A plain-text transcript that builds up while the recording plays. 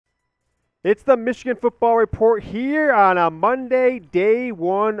It's the Michigan Football Report here on a Monday, day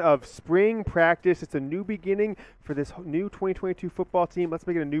one of spring practice. It's a new beginning for this new 2022 football team. Let's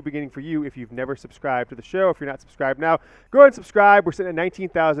make it a new beginning for you if you've never subscribed to the show. If you're not subscribed now, go ahead and subscribe. We're sitting at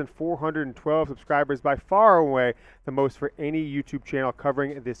 19,412 subscribers, by far away the most for any YouTube channel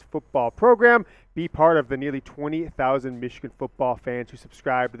covering this football program. Be part of the nearly 20,000 Michigan football fans who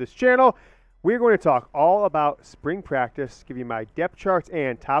subscribe to this channel. We're going to talk all about spring practice, give you my depth charts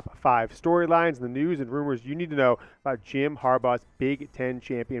and top 5 storylines, the news and rumors you need to know about Jim Harbaugh's Big Ten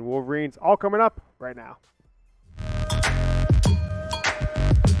champion Wolverines, all coming up right now.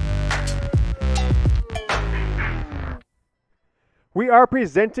 We are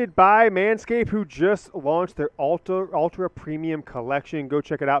presented by Manscaped, who just launched their Ultra Premium Collection. Go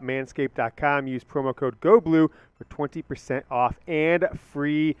check it out, manscaped.com. Use promo code GOBLUE for 20% off and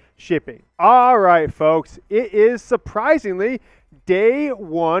free shipping. All right, folks, it is surprisingly day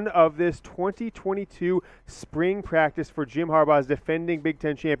one of this 2022 spring practice for Jim Harbaugh's defending Big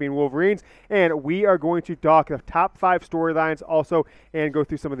Ten champion Wolverines, and we are going to talk the top 5 storylines also and go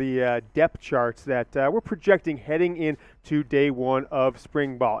through some of the depth charts that we're projecting heading into day one of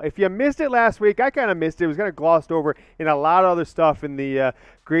spring ball. If you missed it last week, I kind of missed it. It was kind of glossed over in a lot of other stuff in the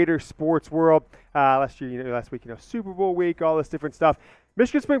greater sports world. Last week, Super Bowl week, all this different stuff.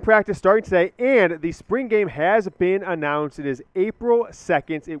 Michigan spring practice starting today, and the spring game has been announced. It is April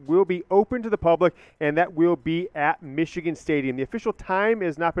 2nd. It will be open to the public, and that will be at Michigan Stadium. The official time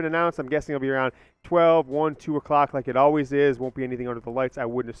has not been announced. I'm guessing it'll be around 12, 1, 2 o'clock like it always is. Won't be anything under the lights, I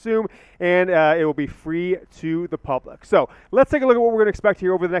wouldn't assume. And it will be free to the public. So let's take a look at what we're going to expect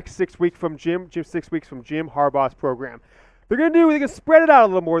here over the next 6 weeks from Jim Harbaugh's program. They're going to spread it out a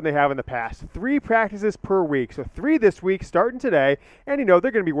little more than they have in the past. 3 practices per week. So 3 this week, starting today. And, they're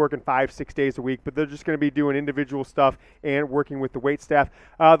going to be working 5-6 days a week, but they're just going to be doing individual stuff and working with the weight staff.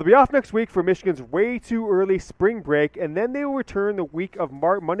 They'll be off next week for Michigan's way too early spring break, and then they will return the week of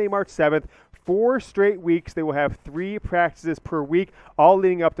Monday, March 7th. 4 straight weeks. They will have 3 practices per week, all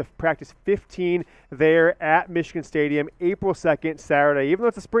leading up to practice 15 there at Michigan Stadium, April 2nd, Saturday. Even though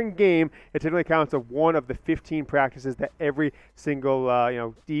it's a spring game, it typically counts as one of the 15 practices that every single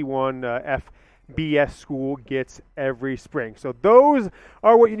D1 FBS school gets every spring. So those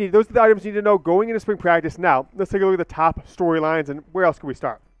are what you need. Those are the items you need to know going into spring practice. Now, let's take a look at the top storylines, and where else can we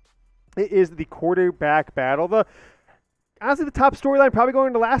start? It is the quarterback battle. Honestly, the top storyline probably going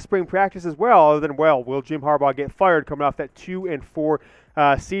into last spring practice as well, other than, will Jim Harbaugh get fired coming off that 2-4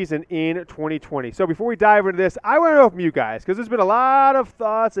 season in 2020? So before we dive into this, I want to know from you guys, because there's been a lot of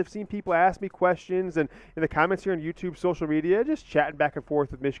thoughts. I've seen people ask me questions, and in the comments here on YouTube, social media, just chatting back and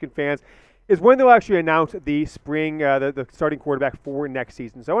forth with Michigan fans, is when they'll actually announce the spring, the starting quarterback for next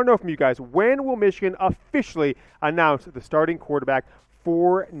season. So I want to know from you guys, when will Michigan officially announce the starting quarterback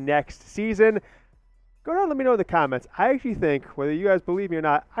for next season? Go down and let me know in the comments. I actually think, whether you guys believe me or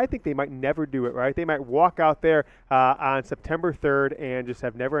not, I think they might never do it, right? They might walk out there on September 3rd and just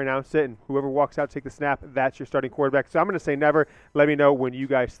have never announced it, and whoever walks out to take the snap, that's your starting quarterback. So I'm going to say never. Let me know when you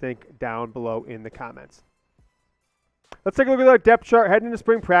guys think down below in the comments. Let's take a look at our depth chart heading into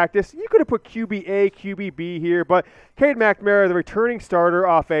spring practice. You could have put QB-A, QB-B here, but Cade McNamara, the returning starter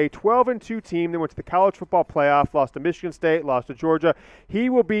off a 12-2 team that went to the college football playoff, lost to Michigan State, lost to Georgia. He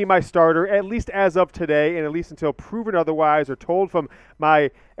will be my starter, at least as of today, and at least until proven otherwise or told from my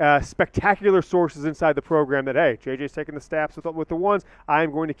spectacular sources inside the program that, hey, JJ's taking the snaps with the ones.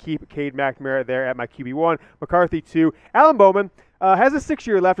 I'm going to keep Cade McNamara there at my QB1. McCarthy 2. Alan Bowman has a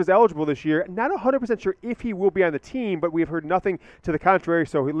 6-year left, is eligible this year. Not 100% sure if he will be on the team, but we have heard nothing to the contrary,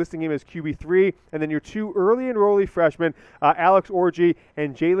 so we're listing him as QB3. And then your 2 early enrollee freshmen, Alex Orji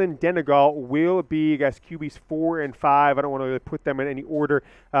and Jayden Denegal, will be, I guess, QBs 4 and 5. I don't want to really put them in any order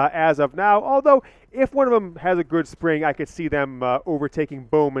as of now, although if one of them has a good spring, I could see them overtaking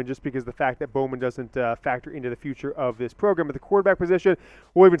Bowman, just because of the fact that Bowman doesn't factor into the future of this program. At the quarterback position,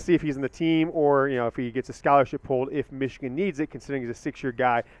 we'll even see if he's in the team or if he gets a scholarship pulled if Michigan needs it, considering he's a 6-year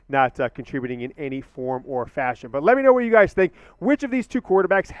guy, not contributing in any form or fashion. But let me know what you guys think. Which of these 2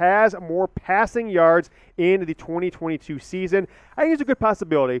 quarterbacks has more passing yards in the 2022 season? I think there's a good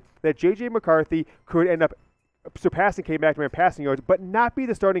possibility that J.J. McCarthy could end up surpassing Cade McNamara in passing yards, but not be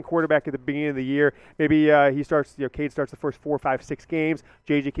the starting quarterback at the beginning of the year. Maybe he starts, Cade starts the first 4, 5, 6 games.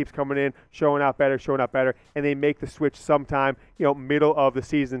 JJ keeps coming in, showing out better, and they make the switch sometime, middle of the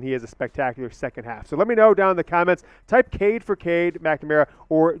season. He has a spectacular second half. So let me know down in the comments. Type Cade for Cade McNamara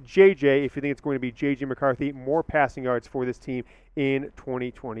or JJ if you think it's going to be JJ McCarthy, more passing yards for this team in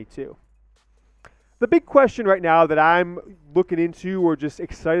 2022. The big question right now that I'm looking into or just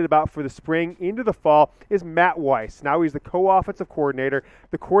excited about for the spring into the fall is Matt Weiss. Now he's the co-offensive coordinator,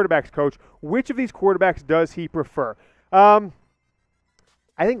 the quarterback's coach. Which of these quarterbacks does he prefer? I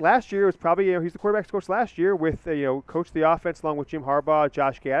think last year was probably, he's the quarterback's coach last year with, coached the offense along with Jim Harbaugh,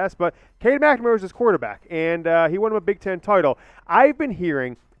 Josh Gaddis, but Cade McNamara was his quarterback, and he won him a Big Ten title. I've been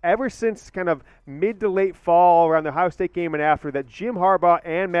hearing ever since kind of mid to late fall around the Ohio State game and after that Jim Harbaugh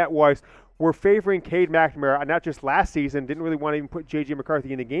and Matt Weiss were favoring Cade McNamara, not just last season, didn't really want to even put J.J.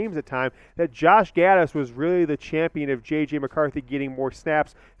 McCarthy in the games at the time, that Josh Gaddis was really the champion of J.J. McCarthy getting more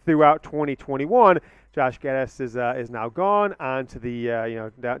snaps throughout 2021. Josh Gaddis is now gone on to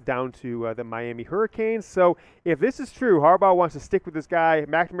the down to the Miami Hurricanes. So if this is true, Harbaugh wants to stick with this guy.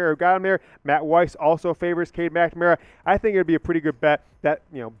 McNamara got him there. Matt Weiss also favors Cade McNamara. I think it would be a pretty good bet that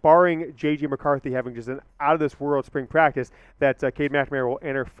barring J.J. McCarthy having just an out of this world spring practice, that Cade McNamara will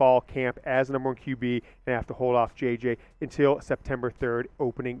enter fall camp as the number one QB and have to hold off J.J. until September 3rd,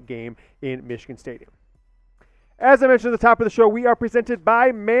 opening game in Michigan Stadium. As I mentioned at the top of the show, we are presented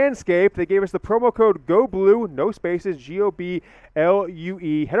by Manscaped. They gave us the promo code GOBLUE, no spaces, GOBLUE.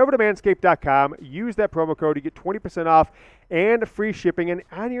 Head over to manscaped.com, use that promo code to get 20% off and free shipping. And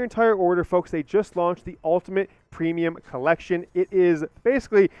on your entire order, folks, they just launched the Ultimate Premium Collection. It is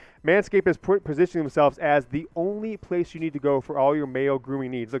basically, Manscaped is positioning themselves as the only place you need to go for all your male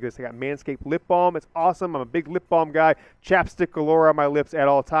grooming needs. Look at this, I got Manscaped Lip Balm. It's awesome. I'm a big lip balm guy. Chapstick galore on my lips at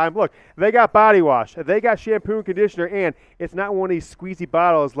all time. Look, they got body wash. They got shampoo and conditioner, and it's not one of these squeezy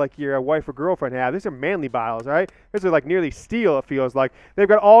bottles like your wife or girlfriend have. These are manly bottles, all right? These are like nearly steel, it feels like. They've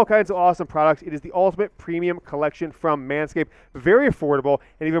got all kinds of awesome products. It is the Ultimate Premium Collection from Manscaped. Very affordable,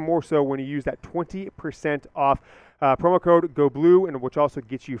 and even more so when you use that 20% off promo code GOBLUE, and which also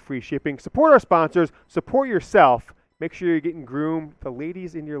gets you free shipping. Support our sponsors. Support yourself. Make sure you're getting groomed. The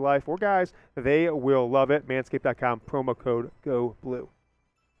ladies in your life, or guys, they will love it. Manscaped.com, promo code GOBLUE.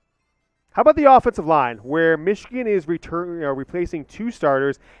 How about the offensive line, where Michigan is replacing two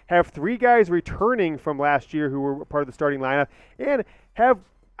starters, have three guys returning from last year who were part of the starting lineup, and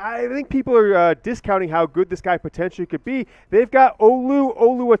I think people are discounting how good this guy potentially could be. They've got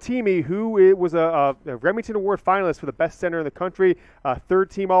Oluwatimi, who was a Remington Award finalist for the best center in the country,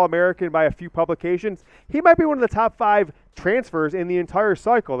 third-team All-American by a few publications. He might be one of the top 5 transfers in the entire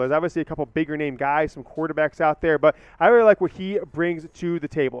cycle. There's obviously a couple bigger-name guys, some quarterbacks out there, but I really like what he brings to the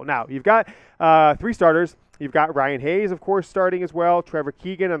table. Now, you've got 3 starters. You've got Ryan Hayes, of course, starting as well. Trevor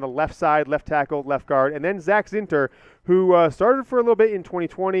Keegan on the left side, left tackle, left guard. And then Zach Zinter, who started for a little bit in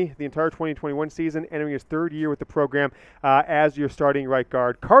 2020, the entire 2021 season, entering his 3rd year with the program as your starting right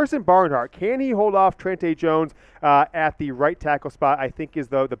guard. Carson Barnhart, can he hold off Trente Jones at the right tackle spot? I think is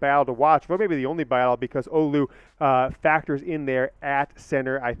the battle to watch, but maybe the only battle, because Olu factors in there at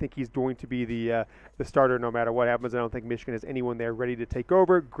center. I think he's going to be the starter no matter what happens. I don't think Michigan has anyone there ready to take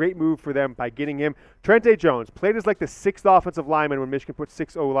over. Great move for them by getting him. Trente Jones played as like the 6th offensive lineman when Michigan put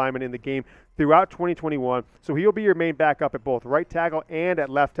 6 O-linemen in the game throughout 2021. So he'll be your main backup at both right tackle and at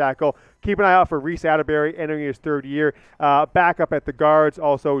left tackle. Keep an eye out for Reese Atterbury entering his 3rd year. Backup at the guards,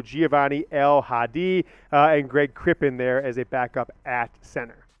 also Giovanni El Hadi and Greg Crippen there as a backup at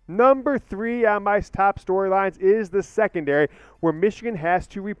center. Number 3 on my top storylines is the secondary, where Michigan has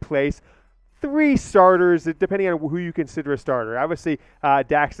to replace 3 starters, depending on who you consider a starter. Obviously,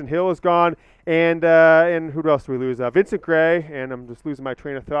 Daxton Hill is gone, and who else do we lose? Vincent Gray, and I'm just losing my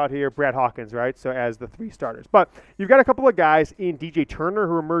train of thought here, Brad Hawkins, right? So as the 3 starters. But you've got a couple of guys in DJ Turner,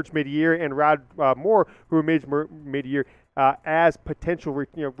 who emerged mid-year, and Rod Moore, who emerged mid-year, as potential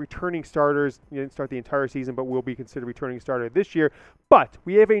returning starters. Didn't start the entire season, but will be considered returning starter this year. But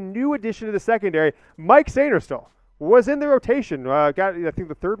we have a new addition to the secondary. Mike Sainristil was in the rotation, got, I think,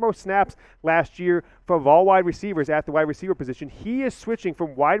 the 3rd most snaps last year of all wide receivers at the wide receiver position. He is switching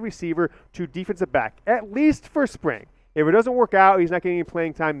from wide receiver to defensive back, at least for spring. If it doesn't work out, he's not getting any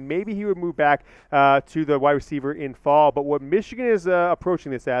playing time, maybe he would move back to the wide receiver in fall. But what Michigan is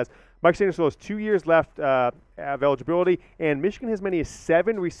approaching this as, Mike Sainristil has 2 years left of eligibility, and Michigan has as many as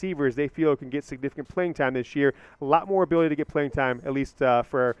 7 receivers they feel can get significant playing time this year. A lot more ability to get playing time, at least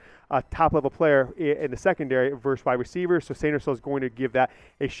for a top-level player in the secondary versus wide receiver. So Sainristil is going to give that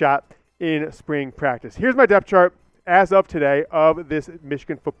a shot in spring practice. Here's my depth chart as of today of this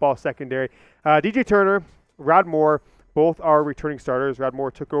Michigan football secondary. DJ Turner, Rod Moore, both are returning starters. Rod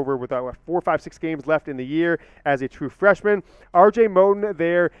Moore took over with 4, 5, 6 games left in the year as a true freshman. R.J. Moten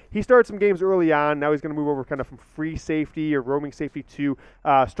there, he started some games early on. Now he's going to move over kind of from free safety or roaming safety to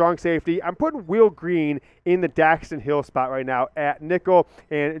strong safety. I'm putting Will Green in the Daxton Hill spot right now at nickel,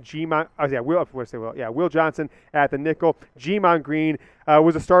 and Will Johnson at the nickel. G-Mon Green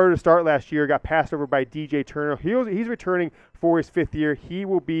Was a starter to start last year, got passed over by DJ Turner. He's returning for his 5th year. He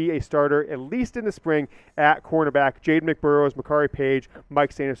will be a starter at least in the spring at cornerback. Jayden McBurrows, McCarthy Page,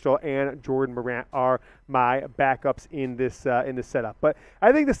 Mike Sanistrell, and Jordan Morant are my backups in this setup. But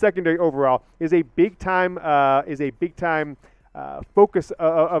I think the secondary overall is a big time focus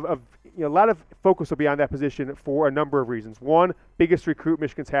of a lot of focus will be on that position for a number of reasons. One, biggest recruit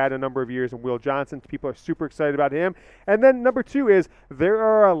Michigan's had in a number of years, and Will Johnson. People are super excited about him. And then number 2 is there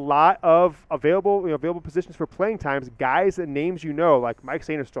are a lot of available positions for playing times. Guys and names like Mike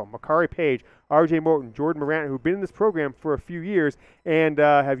Sanistrell, McCarthy Page, R.J. Morton, Jordan Morant, who've been in this program for a few years and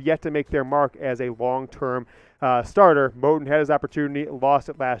have yet to make their mark as a long-term starter. Morton had his opportunity, lost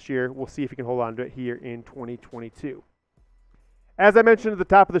it last year. We'll see if he can hold on to it here in 2022. As I mentioned at the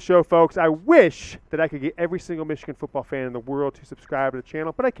top of the show, folks, I wish that I could get every single Michigan football fan in the world to subscribe to the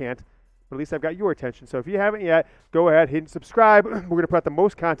channel, but I can't. But at least I've got your attention. So if you haven't yet, go ahead, hit subscribe. We're going to put out the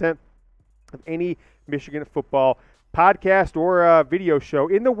most content of any Michigan football podcast or video show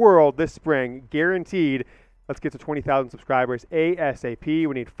in the world this spring, guaranteed. Let's get to 20,000 subscribers ASAP.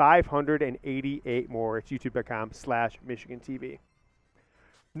 We need 588 more. It's youtube.com/MichiganTV.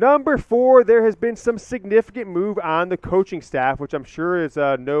 Number 4, there has been some significant move on the coaching staff, which I'm sure is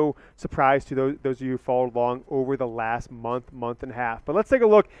no surprise to those of you who followed along over the last month and a half. But let's take a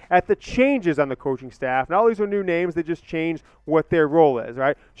look at the changes on the coaching staff. Not all these are new names, they just changed what their role is,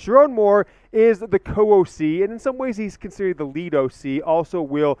 right? Sherrone Moore is the Co-OC, and in some ways he's considered the lead OC, also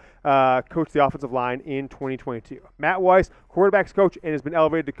will coach the offensive line in 2022. Matt Weiss, quarterback's coach, and has been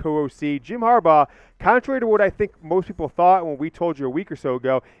elevated to Co-OC. Jim Harbaugh, contrary to what I think most people thought when we told you a week or so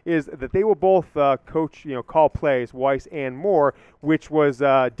ago, is that they will both coach, call plays, Weiss and Moore, which was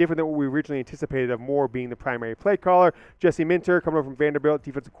different than what we originally anticipated of Moore being the primary play caller. Jesse Minter, coming over from Vanderbilt,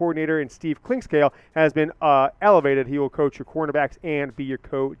 defensive coordinator, and Steve Klinkscale has been elevated. He will coach your cornerbacks and be your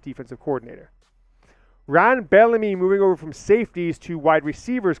co-defensive coordinator. Ron Bellamy moving over from safeties to wide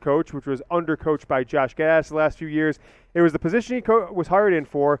receivers coach, which was undercoached by Josh Gaddis the last few years. It was the position he was hired in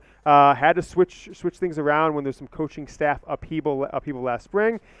for. Had to switch things around when there's some coaching staff upheaval last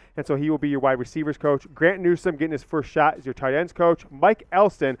spring, and so he will be your wide receivers coach. Grant Newsome getting his first shot as your tight ends coach. Mike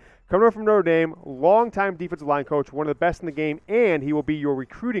Elston coming over from Notre Dame, longtime defensive line coach, one of the best in the game, and he will be your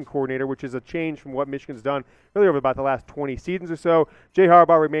recruiting coordinator, which is a change from what Michigan's done really over about the last 20 seasons or so. Jay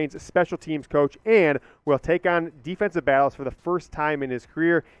Harbaugh remains a special teams coach and will take on defensive battles for the first time in his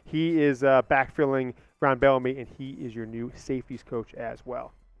career. He is backfilling Ron Bellamy, and he is your new safeties coach as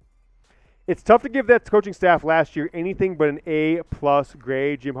well. It's tough to give that coaching staff last year anything but an A+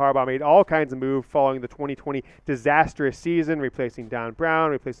 grade. Jim Harbaugh made all kinds of moves following the 2020 disastrous season, replacing Don Brown,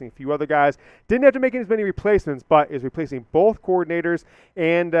 replacing a few other guys. Didn't have to make as many replacements, but is replacing both coordinators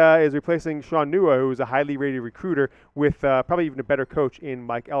and is replacing Sean Nua, who is a highly rated recruiter, with probably even a better coach in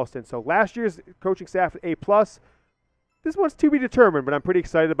Mike Elston. So last year's coaching staff, A+. This one's to be determined, but I'm pretty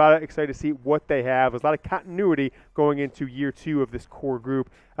excited about it. Excited to see what they have. There's a lot of continuity going into year 2 of this core group,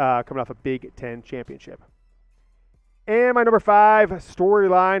 coming off a Big Ten championship. And my number 5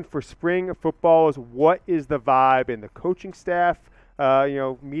 storyline for spring football is what is the vibe in the coaching staff,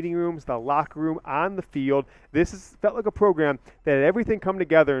 meeting rooms, the locker room, on the field. This felt like a program that had everything come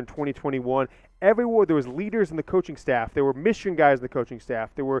together in 2021. Everywhere there was leaders in the coaching staff. There were Michigan guys in the coaching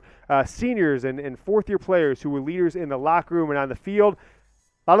staff. There were seniors and fourth-year players who were leaders in the locker room and on the field.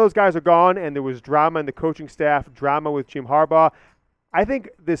 A lot of those guys are gone, and there was drama in the coaching staff, drama with Jim Harbaugh. I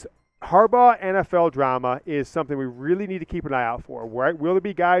think this Harbaugh NFL drama is something we really need to keep an eye out for. Right? Will there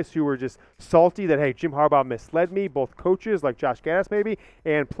be guys who are just salty that, hey, Jim Harbaugh misled me, both coaches like Josh Gaddis maybe,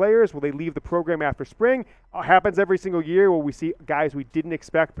 and players? Will they leave the program after spring? Happens every single year where we see guys we didn't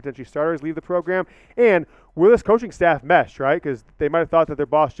expect, potentially starters, leave the program. And will this coaching staff mesh, right? Because they might have thought that their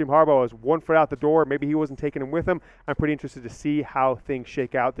boss, Jim Harbaugh, was 1 foot out the door. Maybe he wasn't taking him with him. I'm pretty interested to see how things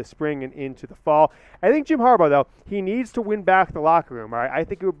shake out this spring and into the fall. I think Jim Harbaugh, though, he needs to win back the locker room, right? I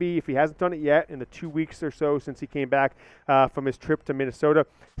think it would be, if he hasn't done it yet in the 2 weeks or so since he came back from his trip to Minnesota,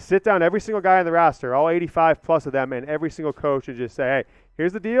 sit down every single guy on the roster, all 85 plus of them, and every single coach, and just say, hey,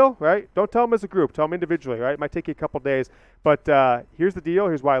 here's the deal, right? Don't tell them as a group. Tell them individually, right? It might take you a couple days, but here's the deal.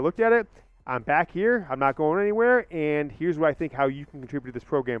 Here's why I looked at it. I'm back here. I'm not going anywhere, and here's what I think how you can contribute to this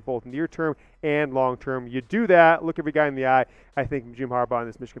program, both near term and long term. You do that, look every guy in the eye. I think Jim Harbaugh and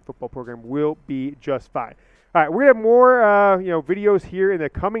this Michigan football program will be just fine. All right, we're gonna have more videos here in the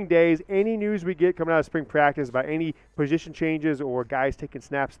coming days. Any news we get coming out of spring practice about any position changes or guys taking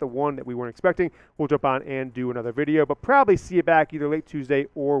snaps, the one that we weren't expecting, we'll jump on and do another video. But probably see you back either late Tuesday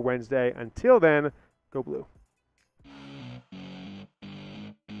or Wednesday. Until then, go Blue.